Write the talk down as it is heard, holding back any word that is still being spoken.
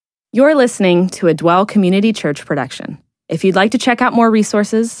You're listening to a Dwell Community Church production. If you'd like to check out more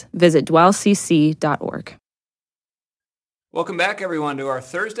resources, visit dwellcc.org. Welcome back, everyone, to our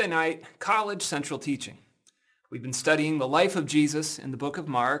Thursday night College Central teaching. We've been studying the life of Jesus in the book of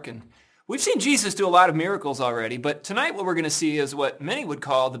Mark, and we've seen Jesus do a lot of miracles already, but tonight what we're going to see is what many would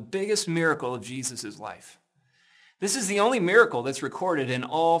call the biggest miracle of Jesus' life. This is the only miracle that's recorded in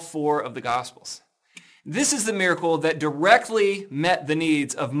all four of the Gospels. This is the miracle that directly met the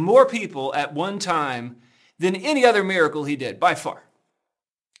needs of more people at one time than any other miracle he did, by far.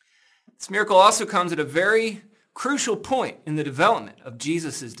 This miracle also comes at a very crucial point in the development of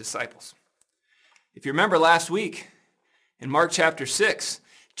Jesus' disciples. If you remember last week, in Mark chapter 6,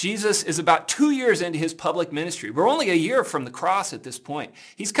 Jesus is about 2 years into his public ministry. We're only a year from the cross at this point.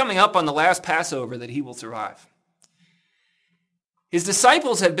 He's coming up on the last Passover that he will survive. His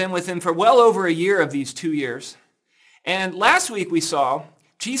disciples have been with him for well over a year of these 2 years. And last week we saw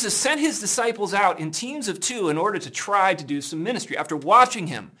Jesus sent his disciples out in teams of two in order to try to do some ministry. After watching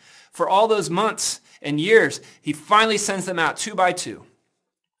him for all those months and years, he finally sends them out two by two.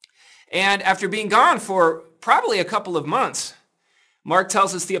 And after being gone for probably a couple of months, Mark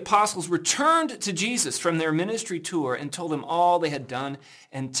tells us the apostles returned to Jesus from their ministry tour and told him all they had done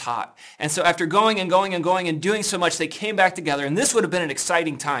and taught. And so after going and doing so much, they came back together. And this would have been an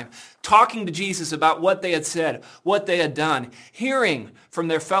exciting time, talking to Jesus about what they had said, what they had done, hearing from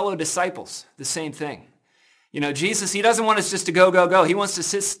their fellow disciples the same thing. You know, Jesus, he doesn't want us just to go. He wants to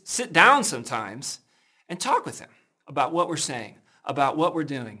sit down sometimes and talk with him about what we're saying, about what we're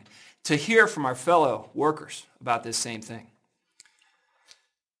doing, to hear from our fellow workers about this same thing.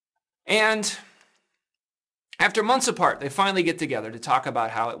 And after months apart, they finally get together to talk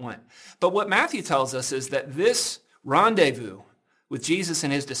about how it went. But what Matthew tells us is that this rendezvous with Jesus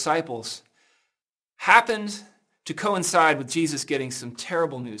and his disciples happened to coincide with Jesus getting some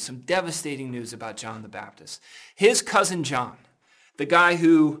terrible news, some devastating news about John the Baptist. His cousin John, the guy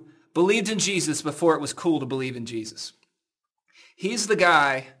who believed in Jesus before it was cool to believe in Jesus. He's the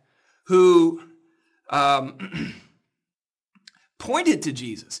guy who pointed to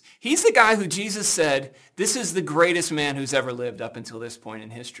Jesus. He's the guy who Jesus said, this is the greatest man who's ever lived up until this point in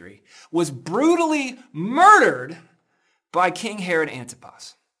history, was brutally murdered by King Herod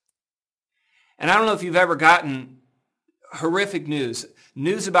Antipas. And I don't know if you've ever gotten horrific news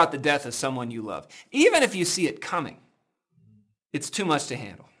about the death of someone you love. Even if you see it coming, it's too much to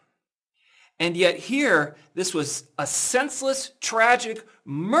handle. And yet here, this was a senseless, tragic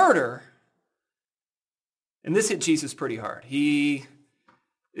murder. And this hit Jesus pretty hard. This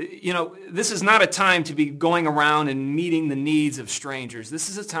is not a time to be going around and meeting the needs of strangers. This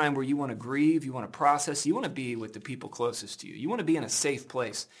is a time where you want to grieve, you want to process, you want to be with the people closest to you. You want to be in a safe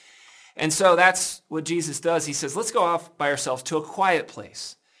place. And so that's what Jesus does. He says, let's go off by ourselves to a quiet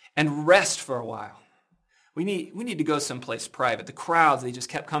place and rest for a while. We need to go someplace private. The crowds, they just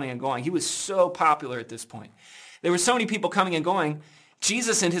kept coming and going. He was so popular at this point. There were so many people coming and going.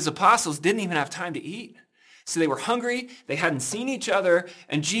 Jesus and his apostles didn't even have time to eat. So they were hungry, they hadn't seen each other,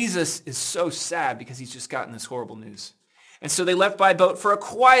 and Jesus is so sad because he's just gotten this horrible news. And so they left by boat for a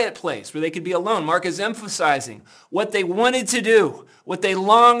quiet place where they could be alone. Mark is emphasizing what they wanted to do, what they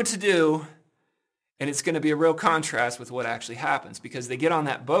longed to do, and it's going to be a real contrast with what actually happens because they get on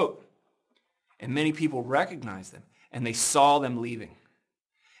that boat, and many people recognize them, and they saw them leaving.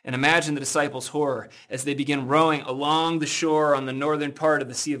 And imagine the disciples' horror as they begin rowing along the shore on the northern part of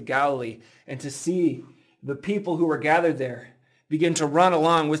the Sea of Galilee, and to see the people who were gathered there begin to run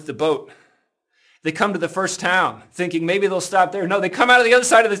along with the boat. They come to the first town thinking maybe they'll stop there. No, they come out of the other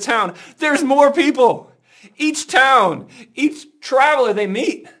side of the town. There's more people. Each town, each traveler they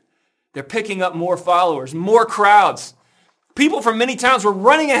meet, they're picking up more followers, more crowds. People from many towns were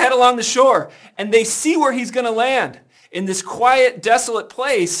running ahead along the shore, and they see where he's going to land in this quiet, desolate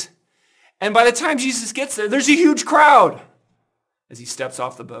place. And by the time Jesus gets there, there's a huge crowd as he steps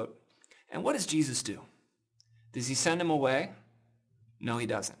off the boat. And what does Jesus do? Does he send him away? No, he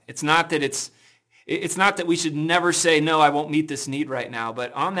doesn't. It's not that we should never say, no, I won't meet this need right now.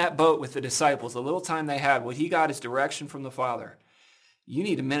 But on that boat with the disciples, the little time they had, what he got is direction from the Father. You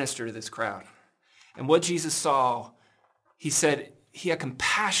need to minister to this crowd. And what Jesus saw, he said he had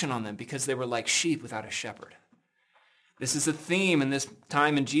compassion on them because they were like sheep without a shepherd. This is a theme in this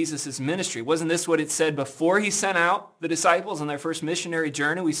time in Jesus' ministry. Wasn't this what it said before he sent out the disciples on their first missionary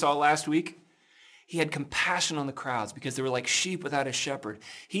journey we saw last week? He had compassion on the crowds because they were like sheep without a shepherd.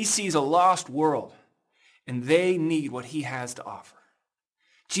 He sees a lost world, and they need what he has to offer.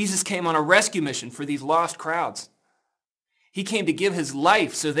 Jesus came on a rescue mission for these lost crowds. He came to give his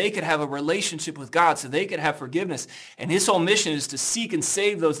life so they could have a relationship with God, so they could have forgiveness. And his whole mission is to seek and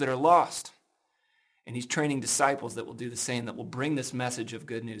save those that are lost. And he's training disciples that will do the same, that will bring this message of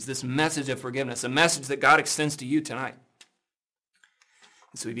good news, this message of forgiveness, a message that God extends to you tonight.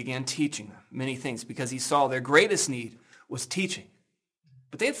 And so he began teaching them many things because he saw their greatest need was teaching.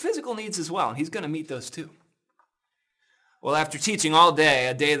 But they had physical needs as well, and he's going to meet those too. Well, after teaching all day,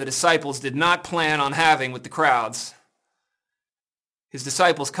 a day the disciples did not plan on having with the crowds, his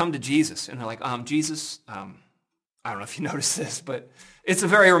disciples come to Jesus, and they're like, Jesus, I don't know if you noticed this, but it's a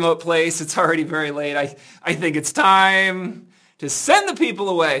very remote place. It's already very late. I think it's time to send the people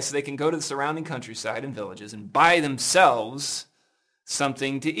away so they can go to the surrounding countryside and villages and buy themselves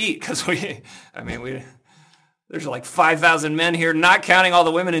something to eat. Because there's like 5,000 men here, not counting all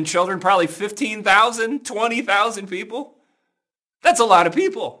the women and children, probably 15,000, 20,000 people. That's a lot of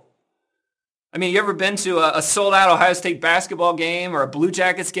people. I mean, you ever been to a sold-out Ohio State basketball game or a Blue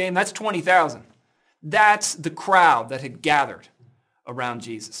Jackets game? That's 20,000. That's the crowd that had gathered around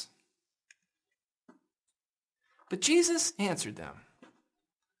Jesus. But Jesus answered them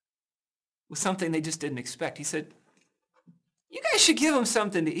with something they just didn't expect. He said, you guys should give them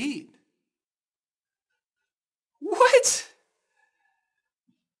something to eat. What?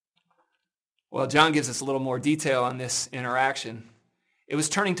 Well, John gives us a little more detail on this interaction. It was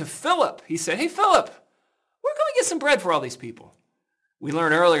turning to Philip. He said, hey, Philip, where can we get some bread for all these people? We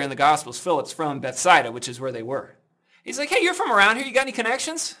learned earlier in the Gospels, Philip's from Bethsaida, which is where they were. He's like, hey, you're from around here. You got any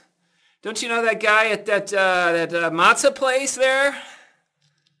connections? Don't you know that guy at that matzah place there?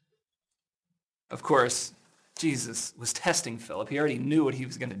 Of course, Jesus was testing Philip. He already knew what he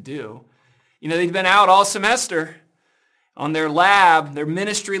was going to do. You know, they'd been out all semester on their lab, their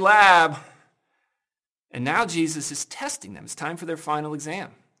ministry lab. And now Jesus is testing them. It's time for their final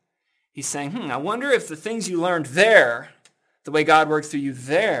exam. He's saying, I wonder if the things you learned there, the way God worked through you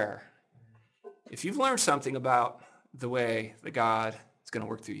there, if you've learned something about the way that God is going to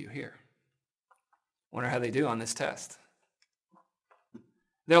work through you here. I wonder how they do on this test.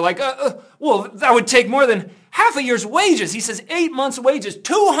 They're like, well, that would take more than half a year's wages. He says 8 months' wages,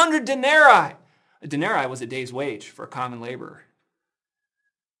 200 denarii. A denarii was a day's wage for a common laborer.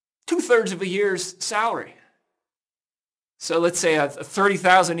 2/3 of a year's salary. So let's say a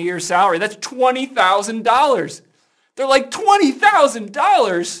 $30,000 a year salary. That's $20,000. They're like,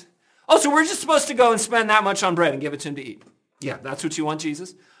 $20,000? Oh, so we're just supposed to go and spend that much on bread and give it to him to eat. Yeah, that's what you want,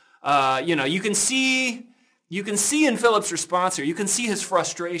 Jesus? You can see in Philip's response here, you can see his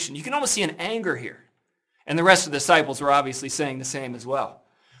frustration. You can almost see an anger here. And the rest of the disciples were obviously saying the same as well.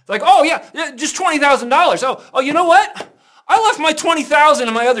 It's like, oh yeah, just $20,000. Oh, you know what? I left my $20,000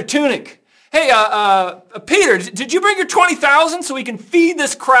 in my other tunic. Hey, Peter, did you bring your $20,000 so we can feed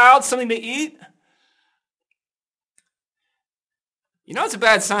this crowd something to eat? You know it's a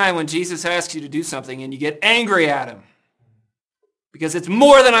bad sign when Jesus asks you to do something and you get angry at him because it's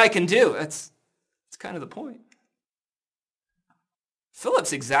more than I can do. That's kind of the point.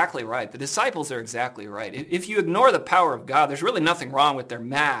 Philip's exactly right. The disciples are exactly right. If you ignore the power of God, there's really nothing wrong with their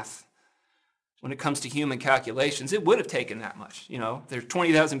math. When it comes to human calculations, it would have taken that much. You know, there's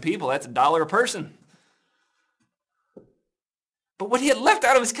 20,000 people, that's $1 a person. But what he had left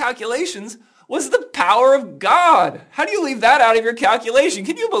out of his calculations was the power of God. How do you leave that out of your calculation?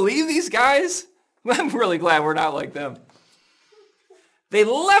 Can you believe these guys? I'm really glad we're not like them. They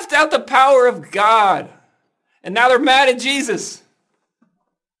left out the power of God, and now they're mad at Jesus.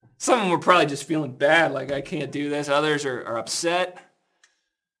 Some of them were probably just feeling bad, like I can't do this. Others are upset.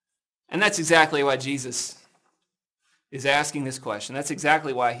 And that's exactly why Jesus is asking this question. That's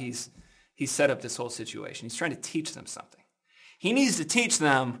exactly why he's set up this whole situation. He's trying to teach them something. He needs to teach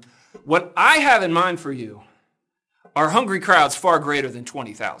them what I have in mind for you are hungry crowds far greater than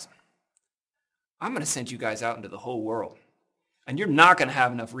 20,000. I'm going to send you guys out into the whole world. And you're not going to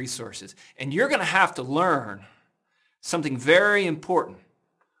have enough resources. And you're going to have to learn something very important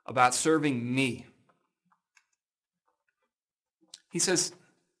about serving me. He says,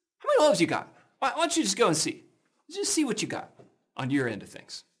 how many loaves you got? Why don't you just go and see? Just see what you got on your end of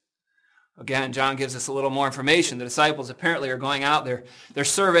things. Again, John gives us a little more information. The disciples apparently are going out there. They're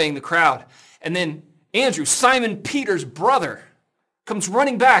surveying the crowd. And then Andrew, Simon Peter's brother, comes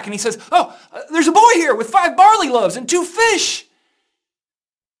running back and he says, there's a boy here with 5 barley loaves and 2 fish.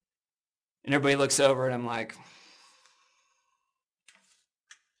 And everybody looks over at him like,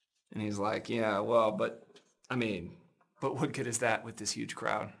 and he's like, yeah, well, but what good is that with this huge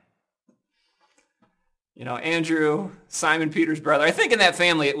crowd? You know, Andrew, Simon Peter's brother. I think in that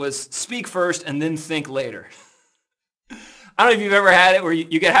family it was speak first and then think later. I don't know if you've ever had it where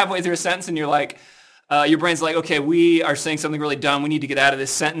you get halfway through a sentence and you're like, your brain's like, okay, we are saying something really dumb. We need to get out of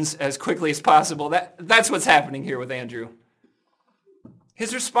this sentence as quickly as possible. That's what's happening here with Andrew.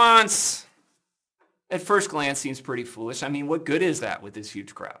 His response, at first glance, seems pretty foolish. I mean, what good is that with this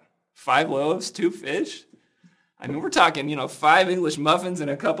huge crowd? 5 loaves, 2 fish? I mean, we're talking, 5 English muffins and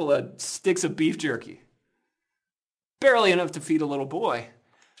a couple of sticks of beef jerky. Barely enough to feed a little boy.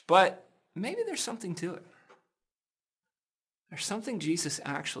 But maybe there's something to it. There's something Jesus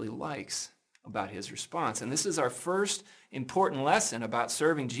actually likes about his response. And this is our first important lesson about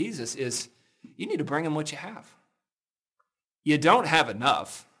serving Jesus is you need to bring him what you have. You don't have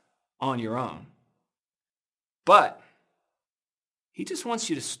enough on your own. But he just wants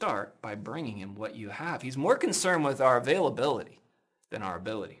you to start by bringing him what you have. He's more concerned with our availability than our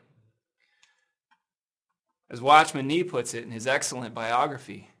ability. As Watchman Nee puts it in his excellent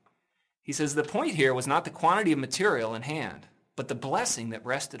biography, he says the point here was not the quantity of material in hand, but the blessing that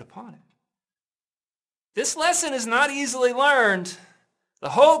rested upon it. This lesson is not easily learnthe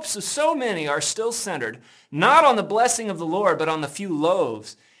hopes of so many are still centered, not on the blessing of the Lord, but on the few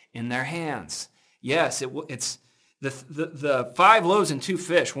loaves in their hands. Yes, it's the 5 loaves and 2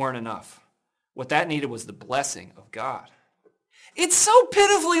 fish weren't enough. What that needed was the blessing of God. It's so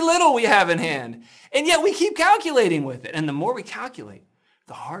pitifully little we have in hand, and yet we keep calculating with it. And the more we calculate,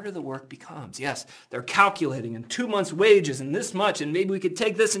 the harder the work becomes. Yes, they're calculating in 2 months' wages and this much, and maybe we could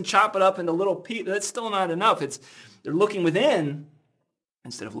take this and chop it up into little pieces. That's still not enough. They're looking within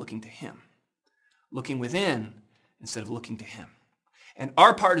instead of looking to him. Looking within instead of looking to him. And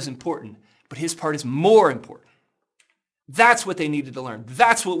our part is important, but his part is more important. That's what they needed to learn.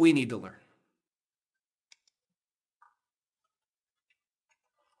 That's what we need to learn.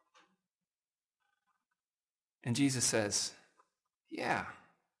 And Jesus says, yeah,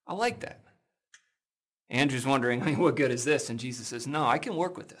 I like that. Andrew's wondering, what good is this? And Jesus says, no, I can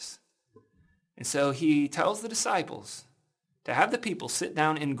work with this. And so he tells the disciples to have the people sit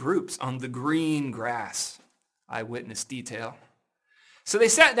down in groups on the green grass. Eyewitness detail. So they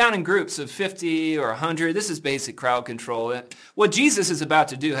sat down in groups of 50 or 100. This is basic crowd control. What Jesus is about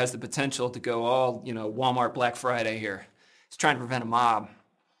to do has the potential to go all, Walmart Black Friday here. He's trying to prevent a mob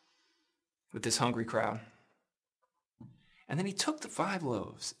with this hungry crowd. And then he took the 5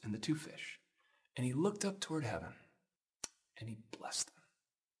 loaves and the 2 fish, and he looked up toward heaven, and he blessed them.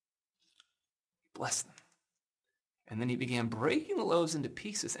 He blessed them. And then he began breaking the loaves into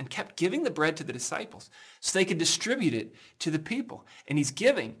pieces and kept giving the bread to the disciples so they could distribute it to the people. And he's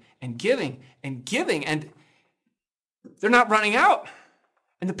giving and giving and giving, and they're not running out.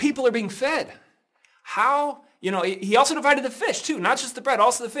 And the people are being fed. How? He also divided the fish too, not just the bread,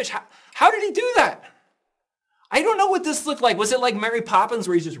 also the fish. How did he do that? I don't know what this looked like. Was it like Mary Poppins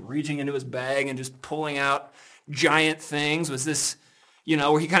where he's just reaching into his bag and just pulling out giant things? Was this,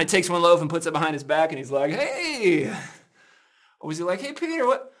 where he kind of takes one loaf and puts it behind his back and he's like, hey. Or was he like, hey, Peter,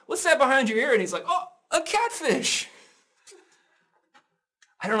 what's that behind your ear? And he's like, oh, a catfish.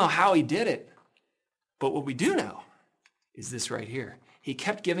 I don't know how he did it. But what we do know is this right here. He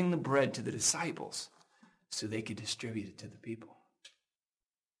kept giving the bread to the disciples so they could distribute it to the people.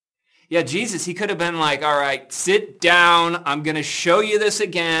 Yeah, Jesus, he could have been like, all right, sit down. I'm going to show you this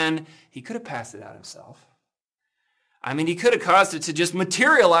again. He could have passed it out himself. I mean, he could have caused it to just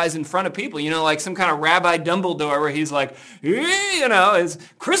materialize in front of people, like some kind of Rabbi Dumbledore where he's like, it's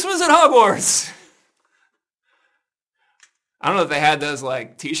Christmas at Hogwarts. I don't know if they had those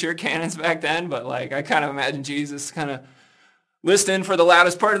t-shirt cannons back then, but I kind of imagine Jesus kind of listening for the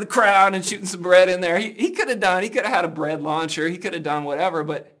loudest part of the crowd and shooting some bread in there. He could have had a bread launcher. He could have done whatever,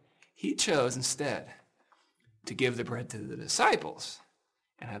 but he chose instead to give the bread to the disciples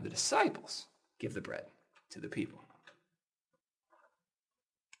and have the disciples give the bread to the people.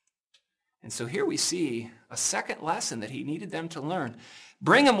 And so here we see a second lesson that he needed them to learn.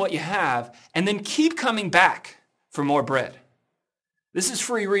 Bring them what you have and then keep coming back for more bread. This is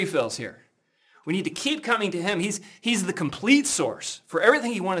free refills here. We need to keep coming to him. He's the complete source for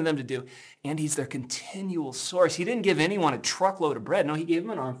everything he wanted them to do, and he's their continual source. He didn't give anyone a truckload of bread. No, he gave them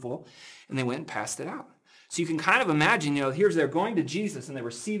an armful, and they went and passed it out. So you can kind of imagine, here's they're going to Jesus, and they're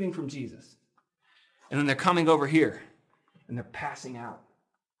receiving from Jesus. And then they're coming over here, and they're passing out.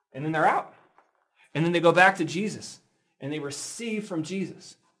 And then they're out. And then they go back to Jesus, and they receive from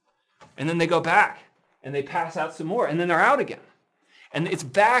Jesus. And then they go back, and they pass out some more, and then they're out again. And it's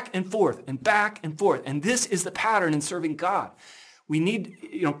back and forth and back and forth. And this is the pattern in serving God. We need,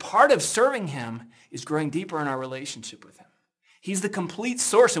 part of serving him is growing deeper in our relationship with him. He's the complete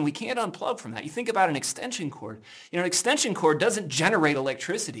source, and we can't unplug from that. You think about an extension cord. An extension cord doesn't generate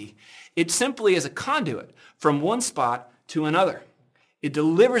electricity. It simply is a conduit from one spot to another. It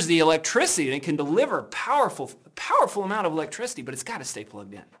delivers the electricity, and it can deliver a powerful amount of electricity, but it's got to stay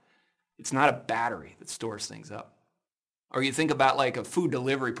plugged in. It's not a battery that stores things up. Or you think about like a food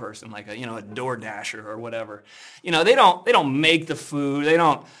delivery person, like a DoorDasher or whatever. They don't make the food. They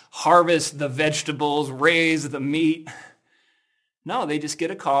don't harvest the vegetables, raise the meat. No, they just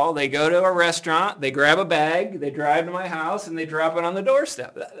get a call. They go to a restaurant. They grab a bag. They drive to my house, and they drop it on the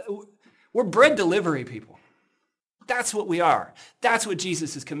doorstep. We're bread delivery people. That's what we are. That's what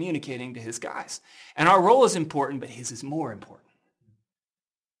Jesus is communicating to his guys. And our role is important, but his is more important.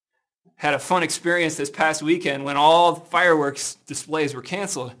 Had a fun experience this past weekend when all fireworks displays were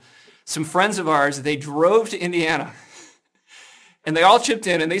canceled. Some friends of ours, they drove to Indiana, and they all chipped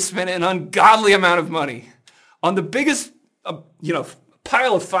in, and they spent an ungodly amount of money on the biggest,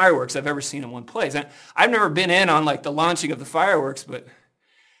 pile of fireworks I've ever seen in one place. And I've never been in on like the launching of the fireworks, but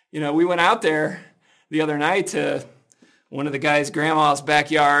we went out there the other night to one of the guys' grandma's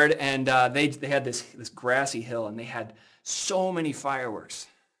backyard, and they had this grassy hill, and they had so many fireworks.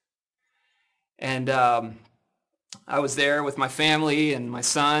 And I was there with my family, and my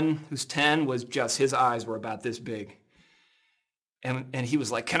son, who's 10, his eyes were about this big. And he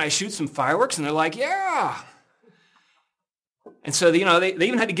was like, "Can I shoot some fireworks?" And they're like, "Yeah." And so, they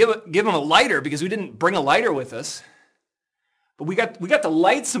even had to give him a lighter because we didn't bring a lighter with us. But we got to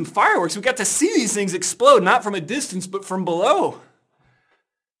light some fireworks. We got to see these things explode, not from a distance, but from below.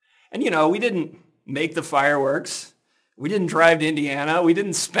 And, we didn't make the fireworks. We didn't drive to Indiana. We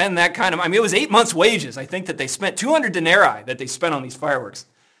didn't spend that kind of, it was 8 months' wages, I think, that they spent, 200 denarii that they spent on these fireworks.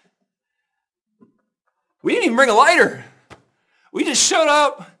 We didn't even bring a lighter. We just showed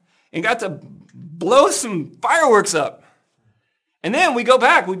up and got to blow some fireworks up. And then we go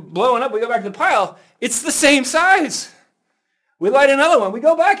back, we go back to the pile. It's the same size. We light another one. We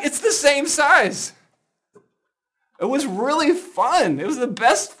go back. It's the same size. It was really fun. It was the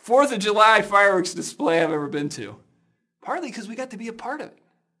best 4th of July fireworks display I've ever been to. Partly because we got to be a part of it.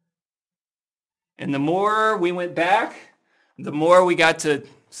 And the more we went back, the more we got to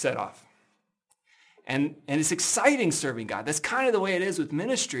set off. And it's exciting serving God. That's kind of the way it is with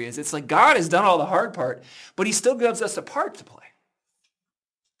ministry. It's like God has done all the hard part, but he still gives us a part to play.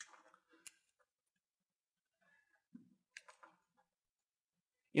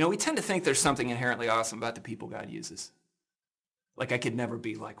 We tend to think there's something inherently awesome about the people God uses. Like I could never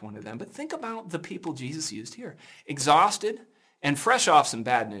be like one of them. But think about the people Jesus used here. Exhausted and fresh off some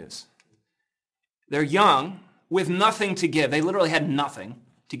bad news. They're young with nothing to give. They literally had nothing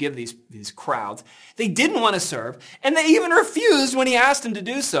to give these crowds. They didn't want to serve, and they even refused when he asked them to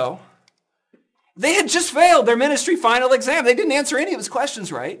do so. They had just failed their ministry final exam. They didn't answer any of his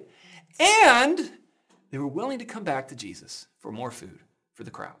questions right. And they were willing to come back to Jesus for more food for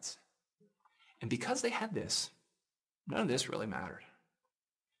the crowds. And because they had this, none of this really mattered.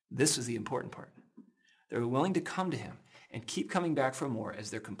 This was the important part. They were willing to come to him and keep coming back for more as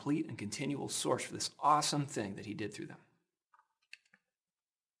their complete and continual source for this awesome thing that he did through them.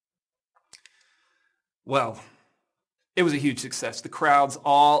 Well, it was a huge success. The crowds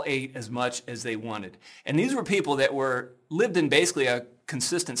all ate as much as they wanted. And these were people that lived in basically a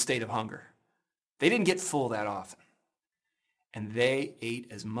consistent state of hunger. They didn't get full that often. And they ate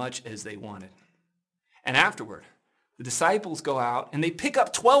as much as they wanted. And afterward, the disciples go out and they pick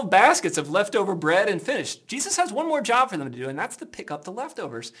up 12 baskets of leftover bread and fish. Jesus has one more job for them to do, and that's to pick up the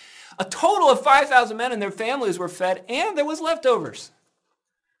leftovers. A total of 5,000 men and their families were fed, and there was leftovers.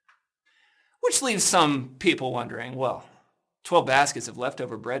 Which leaves some people wondering, 12 baskets of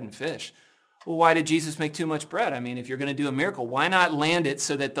leftover bread and fish. Well, why did Jesus make too much bread? If you're going to do a miracle, why not land it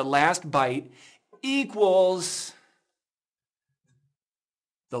so that the last bite equals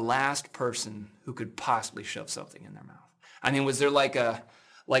the last person who could possibly shove something in their mouth? Was there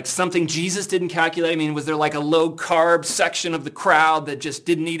like something Jesus didn't calculate? Was there like a low carb section of the crowd that just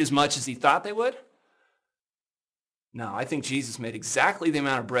didn't eat as much as he thought they would? No, I think Jesus made exactly the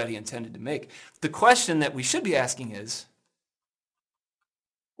amount of bread he intended to make. The question that we should be asking is,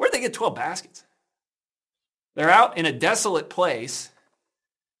 where'd they get 12 baskets? They're out in a desolate place.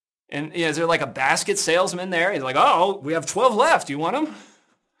 And is there like a basket salesman there? He's like, "Oh, we have 12 left. Do you want them?"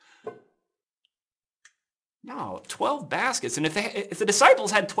 No, 12 baskets. And if the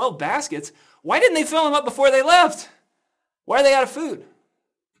disciples had 12 baskets, why didn't they fill them up before they left? Why are they out of food?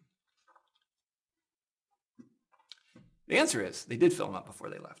 The answer is they did fill them up before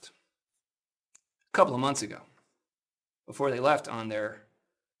they left. A couple of months ago, before they left on their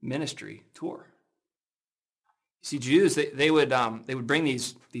ministry tour. You see, Jews, they would bring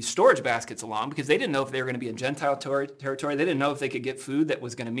these storage baskets along because they didn't know if they were going to be in Gentile territory. They didn't know if they could get food that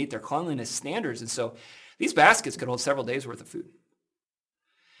was going to meet their cleanliness standards. And so these baskets could hold several days' worth of food.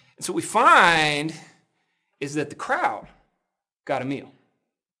 And so what we find is that the crowd got a meal.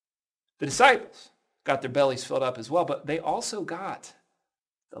 The disciples got their bellies filled up as well, but they also got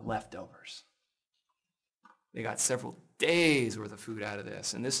the leftovers. They got several days worth of food out of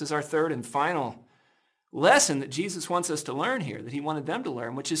this. And this is our third and final lesson that Jesus wants us to learn here, that he wanted them to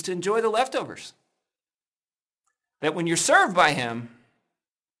learn, which is to enjoy the leftovers. That when you're served by him,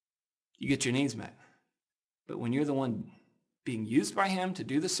 you get your needs met. But when you're the one being used by him to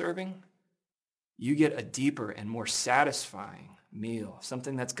do the serving, you get a deeper and more satisfying meal,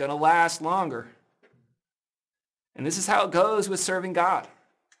 something that's going to last longer. And this is how it goes with serving God.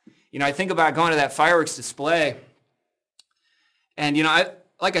 I think about going to that fireworks display. And,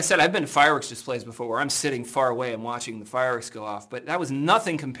 like I said, I've been to fireworks displays before where I'm sitting far away and watching the fireworks go off. But that was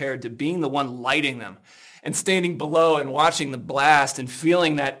nothing compared to being the one lighting them and standing below and watching the blast and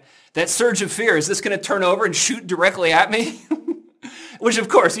feeling that surge of fear. Is this going to turn over and shoot directly at me? Which, of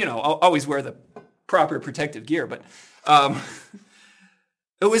course, I'll always wear the proper protective gear. But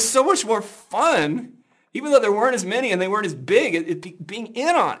it was so much more fun, even though there weren't as many and they weren't as big, being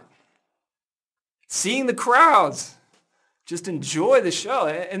in on it. Seeing the crowds just enjoy the show.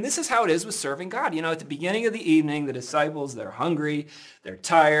 And this is how it is with serving God. At the beginning of the evening, the disciples, they're hungry, they're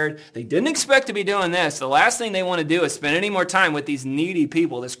tired. They didn't expect to be doing this. The last thing they want to do is spend any more time with these needy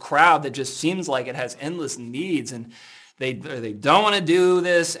people, this crowd that just seems like it has endless needs. And they don't want to do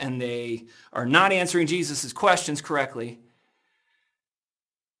this, and they are not answering Jesus' questions correctly.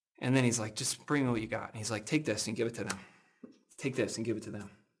 And then he's like, just bring me what you got. And he's like, take this and give it to them. Take this and give it to them.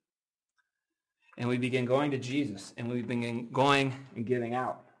 And we begin going to Jesus, and we begin going and giving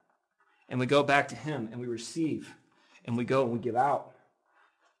out. And we go back to him, and we receive, and we go and we give out.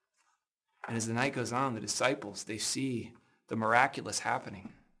 And as the night goes on, the disciples, they see the miraculous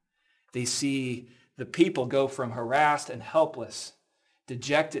happening. They see the people go from harassed and helpless,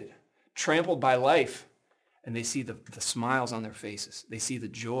 dejected, trampled by life, and they see the smiles on their faces. They see the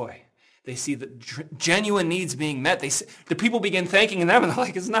joy. They see the genuine needs being met. The people begin thanking them, and they're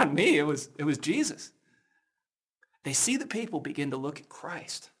like, it's not me, it was Jesus. They see the people begin to look at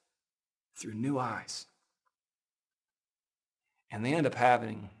Christ through new eyes. And they end up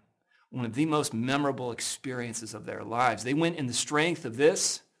having one of the most memorable experiences of their lives. They went in the strength of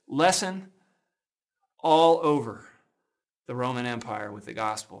this lesson all over the Roman Empire with the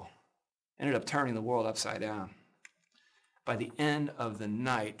gospel. Ended up turning the world upside down. By the end of the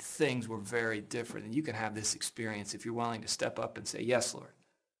night, things were very different. And you can have this experience if you're willing to step up and say, yes, Lord,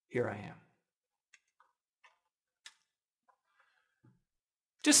 here I am.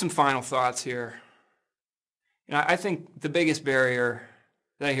 Just some final thoughts here. I think the biggest barrier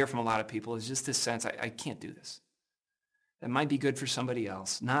that I hear from a lot of people is just this sense, I can't do this. That might be good for somebody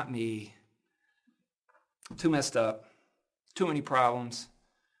else, not me. I'm too messed up, too many problems.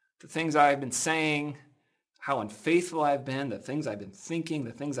 The things I've been saying, how unfaithful I've been, the things I've been thinking,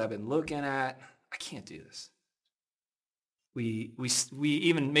 the things I've been looking at, I can't do this. We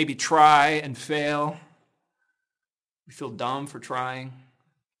even maybe try and fail. We feel dumb for trying.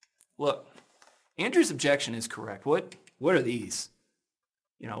 Look, Andrew's objection is correct. What are these?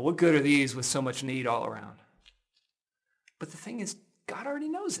 What good are these with so much need all around? But the thing is, God already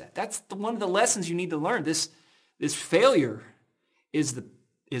knows that. That's one of the lessons you need to learn. This failure is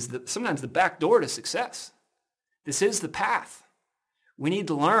sometimes the back door to success. This is the path. We need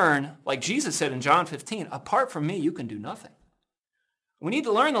to learn, like Jesus said in John 15, apart from me, you can do nothing. We need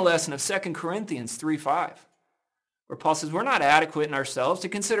to learn the lesson of 2 Corinthians 3:5, where Paul says we're not adequate in ourselves to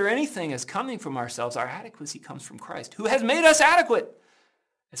consider anything as coming from ourselves. Our adequacy comes from Christ, who has made us adequate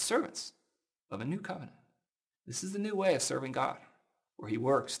as servants of a new covenant. This is the new way of serving God, where he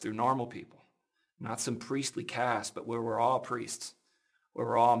works through normal people, not some priestly caste, but where we're all priests, where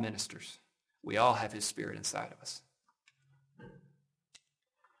we're all ministers. We all have his spirit inside of us.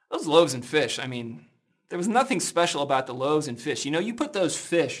 Those loaves and fish, there was nothing special about the loaves and fish. You put those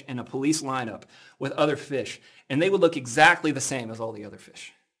fish in a police lineup with other fish, and they would look exactly the same as all the other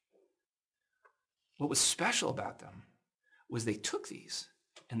fish. What was special about them was they took these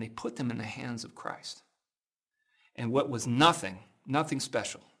and they put them in the hands of Christ. And what was nothing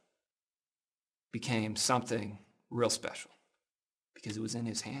special, became something real special. Because it was in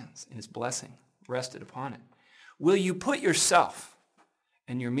his hands, and his blessing rested upon it. Will you put yourself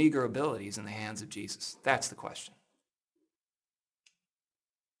and your meager abilities in the hands of Jesus? That's the question.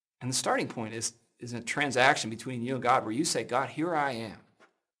 And the starting point is a transaction between you and God where you say, God, here I am.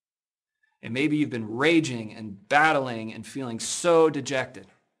 And maybe you've been raging and battling and feeling so dejected.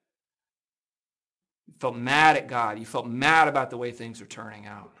 You felt mad at God. You felt mad about the way things are turning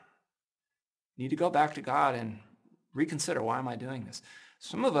out. You need to go back to God and reconsider, why am I doing this?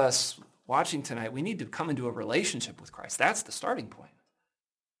 Some of us watching tonight, we need to come into a relationship with Christ. That's the starting point.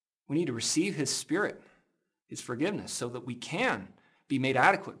 We need to receive his Spirit, his forgiveness, so that we can be made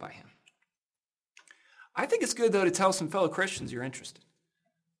adequate by him. I think it's good, though, to tell some fellow Christians you're interested.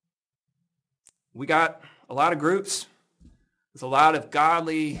 We got a lot of groups with a lot of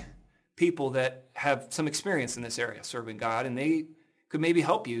godly people that have some experience in this area, serving God, and they could maybe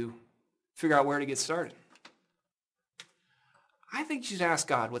help you figure out where to get started. I think you should ask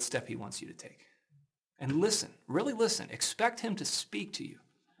God what step he wants you to take. And listen, really listen. Expect him to speak to you.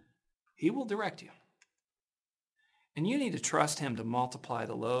 He will direct you. And you need to trust him to multiply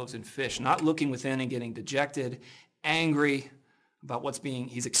the loaves and fish, not looking within and getting dejected, angry about what's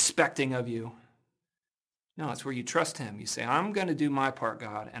he's expecting of you. No, it's where you trust him. You say, I'm going to do my part,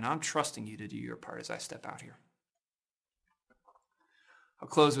 God, and I'm trusting you to do your part as I step out here. I'll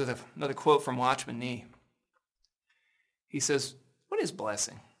close with another quote from Watchman Nee. He says, what is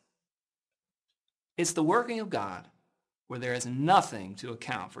blessing? It's the working of God where there is nothing to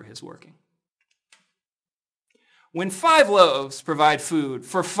account for his working. When 5 loaves provide food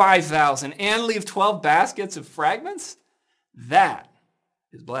for 5,000 and leave 12 baskets of fragments, that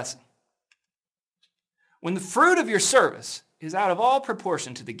is blessing. When the fruit of your service is out of all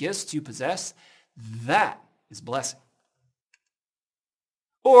proportion to the gifts you possess, that is blessing.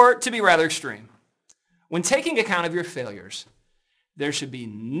 Or, to be rather extreme, when taking account of your failures, there should be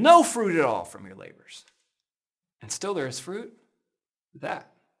no fruit at all from your labors, and still there is fruit,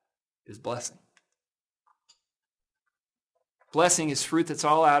 that is blessing. Blessing is fruit that's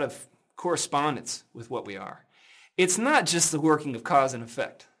all out of correspondence with what we are. It's not just the working of cause and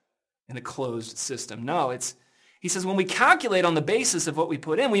effect in a closed system. No, he says, when we calculate on the basis of what we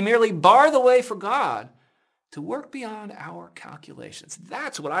put in, we merely bar the way for God to work beyond our calculations.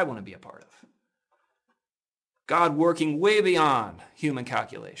 That's what I want to be a part of. God working way beyond human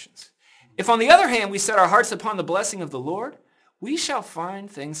calculations. If, on the other hand, we set our hearts upon the blessing of the Lord, we shall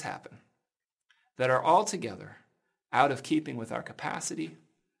find things happen that are altogether out of keeping with our capacity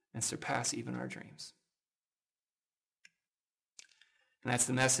and surpass even our dreams. And that's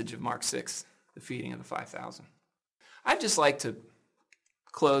the message of Mark 6, the feeding of the 5,000. I'd just like to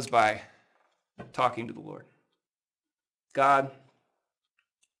close by talking to the Lord. God,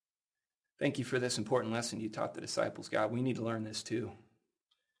 thank you for this important lesson you taught the disciples, God. We need to learn this too.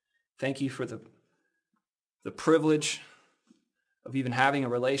 Thank you for the privilege of even having a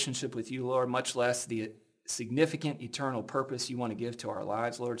relationship with you, Lord, much less the significant eternal purpose you want to give to our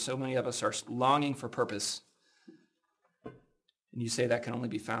lives, Lord. So many of us are longing for purpose. And you say that can only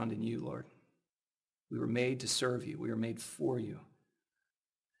be found in you, Lord. We were made to serve you. We were made for you.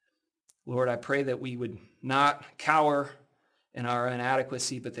 Lord, I pray that we would not cower in our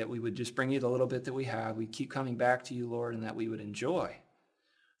inadequacy, but that we would just bring you the little bit that we have. We'd keep coming back to you, Lord, and that we would enjoy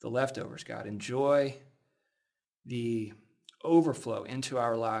the leftovers, God. Enjoy the overflow into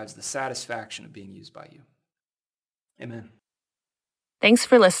our lives, the satisfaction of being used by you. Amen. Thanks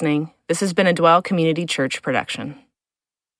for listening. This has been a Dwell Community Church production.